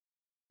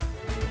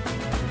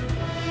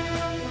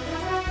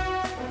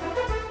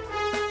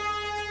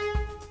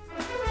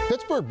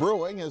Pittsburgh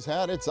Brewing has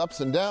had its ups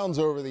and downs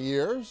over the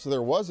years.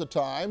 There was a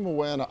time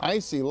when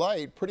Icy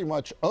Light pretty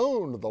much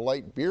owned the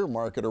light beer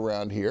market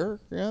around here,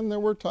 and there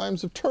were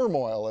times of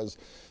turmoil as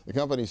the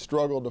company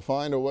struggled to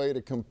find a way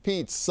to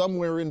compete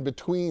somewhere in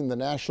between the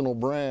national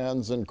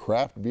brands and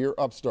craft beer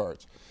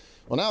upstarts.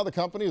 Well, now the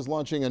company is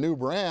launching a new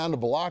brand,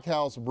 Block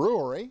House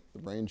Brewing,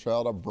 the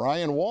brainchild of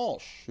Brian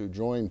Walsh, who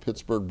joined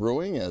Pittsburgh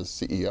Brewing as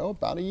CEO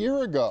about a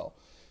year ago.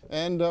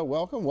 And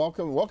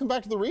welcome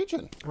back to the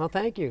region. Well,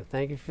 thank you.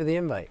 Thank you for the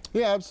invite.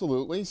 Yeah,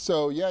 absolutely.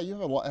 So, yeah,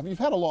 you've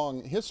had a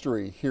long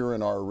history here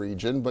in our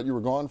region, but you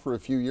were gone for a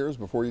few years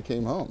before you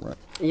came home, right?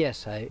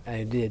 Yes,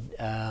 I did.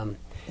 I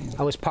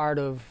was part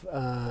of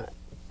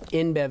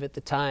InBev at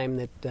the time,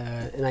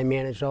 and I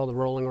managed all the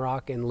Rolling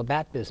Rock and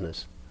Labatt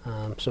business.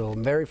 So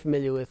I'm very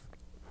familiar with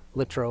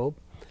Latrobe,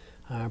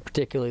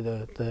 particularly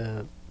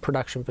the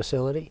production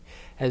facility,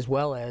 as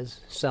well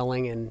as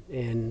selling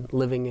and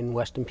living in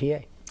Western PA.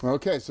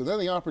 Okay, so then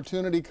the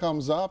opportunity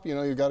comes up. You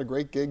know, you've got a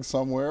great gig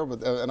somewhere,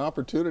 but an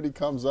opportunity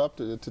comes up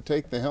to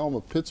take the helm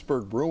of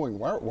Pittsburgh Brewing.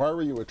 Why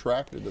were you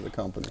attracted to the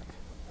company?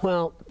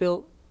 Well,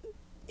 Bill,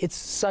 it's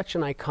such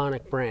an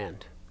iconic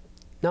brand.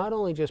 Not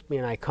only just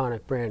being an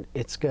iconic brand,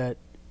 it's got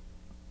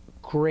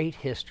great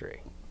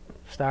history.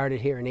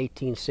 Started here in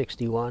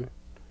 1861.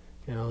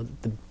 You know,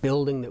 the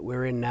building that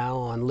we're in now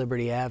on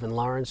Liberty Ave in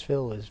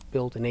Lawrenceville was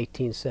built in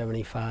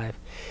 1875.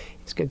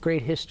 It's got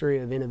great history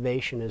of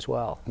innovation as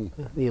well.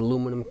 The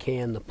aluminum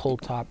can, the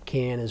pull-top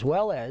can, as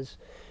well as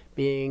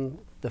being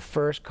the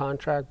first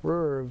contract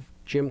brewer of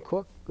Jim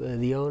Cook,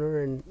 the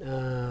owner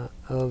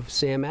of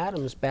Sam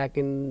Adams back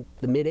in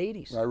the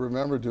mid-'80s. I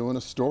remember doing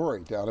a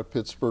story down at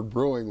Pittsburgh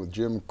Brewing with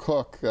Jim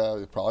Cook.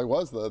 It probably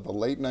was the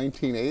late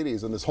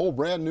 1980s, and this whole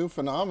brand new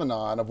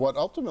phenomenon of what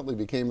ultimately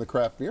became the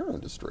craft beer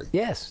industry.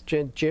 Yes,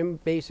 Jim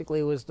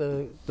basically was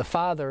the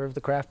father of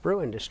the craft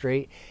brew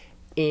industry,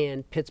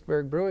 and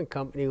Pittsburgh Brewing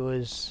Company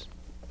was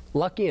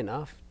lucky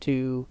enough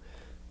to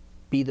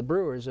be the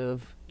brewers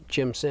of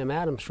Sam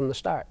Adams from the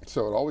start.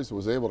 So it always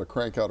was able to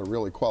crank out a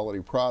really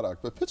quality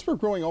product, but Pittsburgh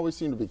Brewing always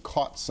seemed to be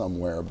caught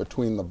somewhere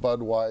between the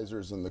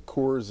Budweisers and the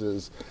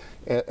Coorses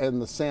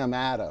and the Sam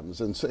Adams,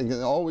 and so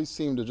it always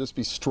seemed to just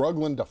be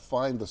struggling to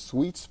find the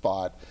sweet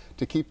spot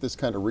to keep this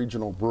kind of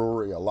regional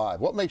brewery alive.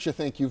 What makes you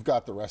think you've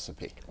got the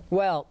recipe?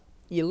 Well,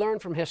 you learn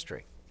from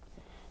history.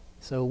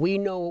 So we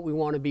know what we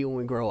want to be when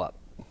we grow up.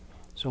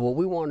 So what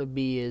we want to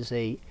be is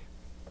a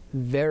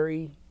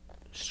very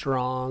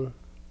strong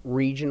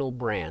regional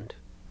brand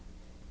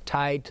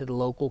tied to the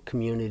local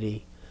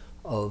community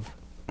of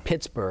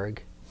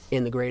Pittsburgh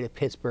in the greater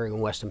Pittsburgh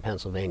and Western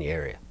Pennsylvania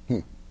area.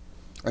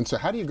 And so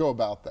how do you go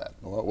about that?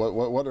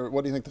 What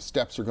do you think the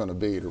steps are going to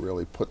be to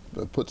really put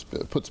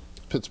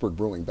Pittsburgh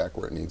Brewing back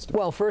where it needs to be?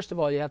 Well, first of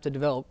all, you have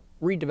to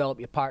redevelop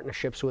your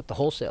partnerships with the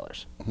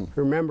wholesalers.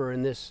 Remember,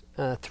 in this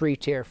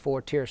 3-tier,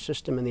 4-tier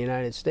system in the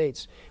United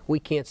States, we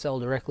can't sell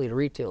directly to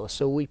retailers,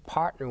 so we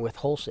partner with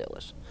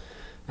wholesalers.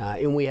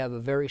 And we have a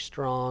very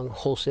strong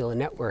wholesaler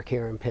network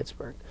here in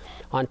Pittsburgh.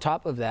 On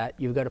top of that,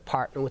 you've got to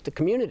partner with the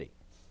community.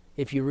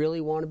 If you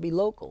really want to be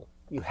local,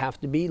 you have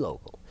to be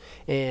local.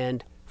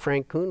 And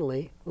Frank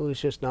Coonley, who was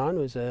just on,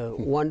 who's a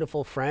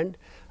wonderful friend,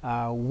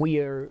 we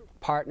are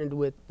partnered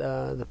with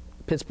the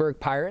Pittsburgh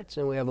Pirates,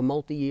 and we have a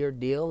multi-year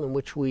deal in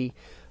which we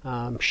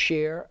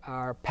share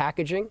our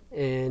packaging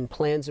and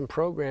plans and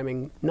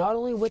programming, not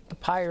only with the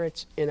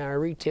Pirates and our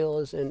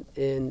retailers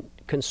and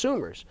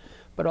consumers,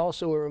 but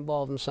also we're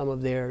involved in some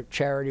of their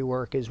charity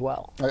work as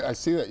well. I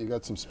see that you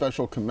got some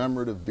special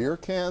commemorative beer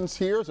cans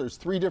here. There's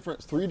three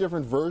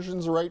different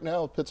versions right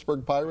now of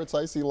Pittsburgh Pirates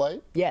Icy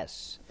Light.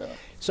 Yes. Yeah.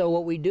 So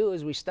what we do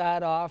is we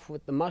start off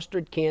with the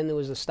mustard can. That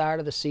was the start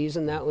of the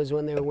season. That was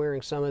when they were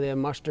wearing some of their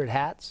mustard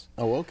hats.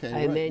 Oh,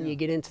 okay. And then you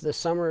get into the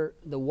summer.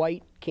 The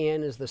white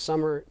can is the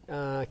summer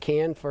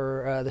can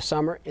for the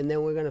summer, and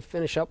then we're going to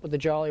finish up with the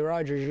Jolly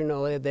Rogers. You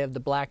know, they have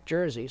the black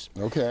jerseys.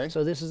 Okay.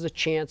 So this is a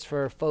chance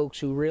for folks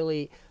who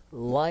really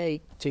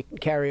like to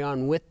carry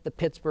on with the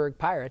Pittsburgh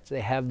Pirates.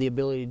 They have the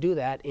ability to do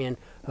that, and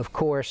of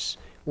course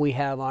we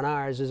have on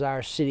ours is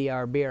our city,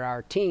 our beer,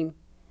 our team,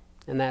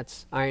 and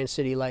that's Iron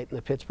City Light and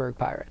the Pittsburgh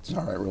Pirates.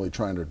 All right, really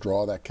trying to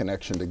draw that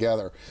connection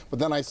together. But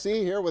then I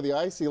see here with the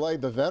Icy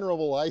Light, the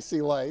venerable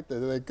Icy Light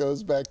that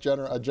goes back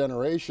a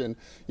generation,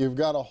 you've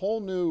got a whole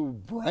new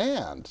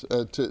brand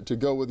to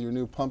go with your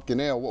new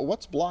pumpkin ale.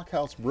 What's Block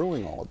House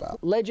Brewing all about?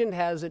 Legend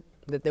has it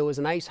that there was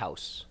an ice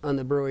house on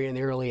the brewery in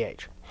the early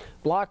age.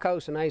 Block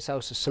House and ice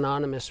house is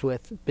synonymous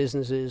with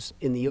businesses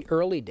in the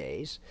early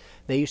days.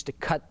 They used to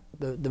cut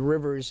the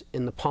rivers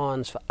in the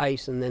ponds for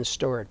ice and then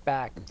store it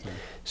back. Okay.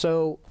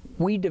 So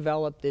we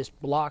developed this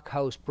Block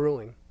House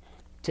Brewing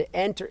to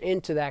enter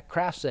into that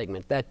craft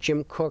segment, that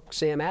Jim Cook,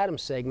 Sam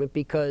Adams segment,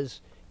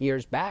 because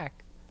years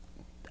back,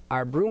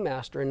 our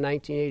brewmaster in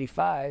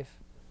 1985,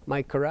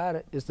 Mike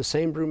Carrata, is the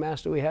same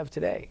brewmaster we have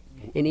today.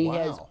 And he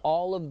has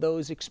all of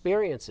those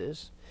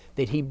experiences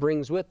that he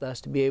brings with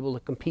us to be able to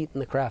compete in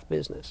the craft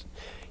business.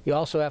 You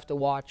also have to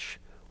watch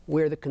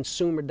where the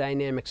consumer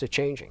dynamics are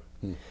changing.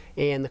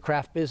 And the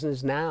craft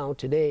business now,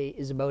 today,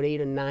 is about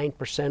 8 or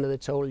 9% of the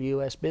total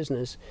U.S.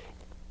 business.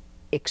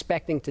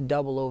 expecting to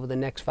double over the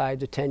next 5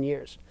 to 10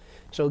 years.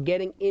 So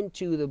getting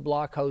into the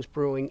Block House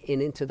Brewing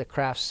and into the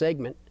craft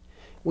segment,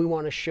 we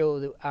want to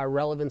show our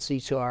relevancy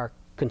to our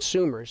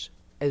consumers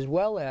as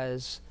well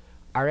as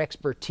our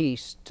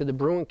expertise to the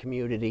brewing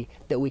community,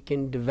 that we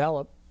can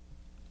develop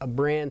a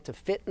brand to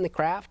fit in the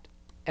craft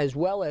as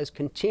well as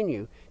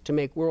continue to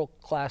make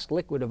world-class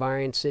liquid of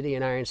Iron City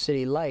and Iron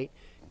City Light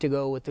to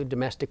go with the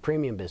domestic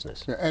premium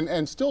business.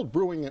 And still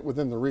brewing it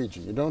within the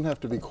region. You don't have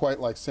to be quite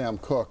like Sam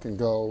Cooke and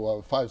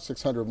go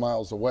 500-600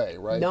 miles away,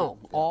 right? No,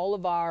 all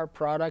of our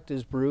product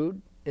is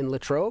brewed in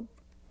Latrobe,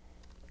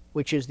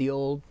 which is the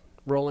old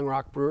Rolling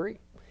Rock Brewery.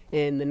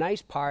 And the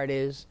nice part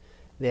is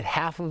that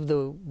half of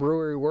the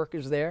brewery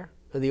workers there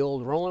are the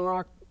old Rolling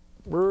Rock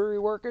Brewery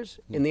workers,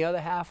 and the other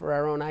half are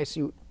our own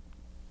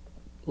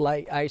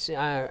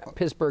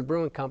Pittsburgh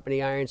Brewing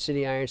Company, Iron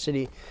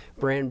City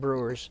brand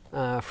brewers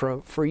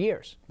for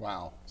years.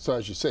 Wow. So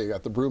as you say, you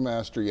got the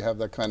brewmaster, you have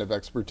that kind of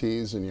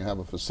expertise, and you have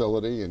a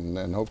facility,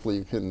 and hopefully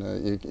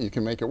you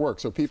can make it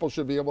work. So people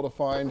should be able to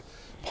find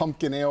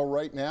pumpkin ale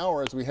right now,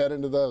 or as we head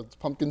into the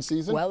pumpkin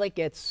season? Well, it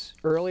gets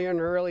earlier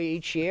and earlier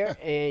each year,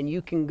 and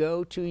you can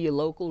go to your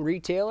local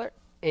retailer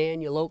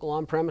and your local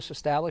on-premise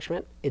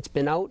establishment. It's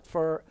been out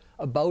for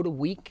about a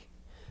week.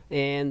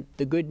 And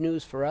the good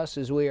news for us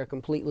is we are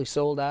completely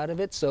sold out of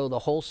it, so the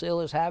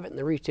wholesalers have it and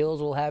the retailers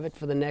will have it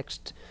for the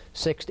next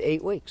 6 to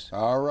 8 weeks.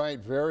 All right,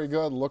 very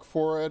good. Look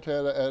for it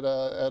at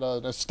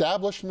an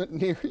establishment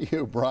near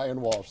you. Brian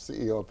Walsh,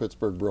 CEO of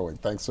Pittsburgh Brewing.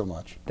 Thanks so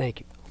much.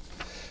 Thank you.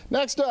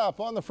 Next up,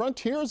 on the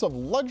frontiers of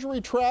luxury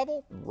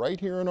travel, right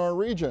here in our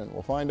region.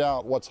 We'll find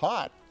out what's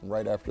hot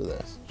right after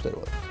this. Stay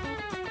with us.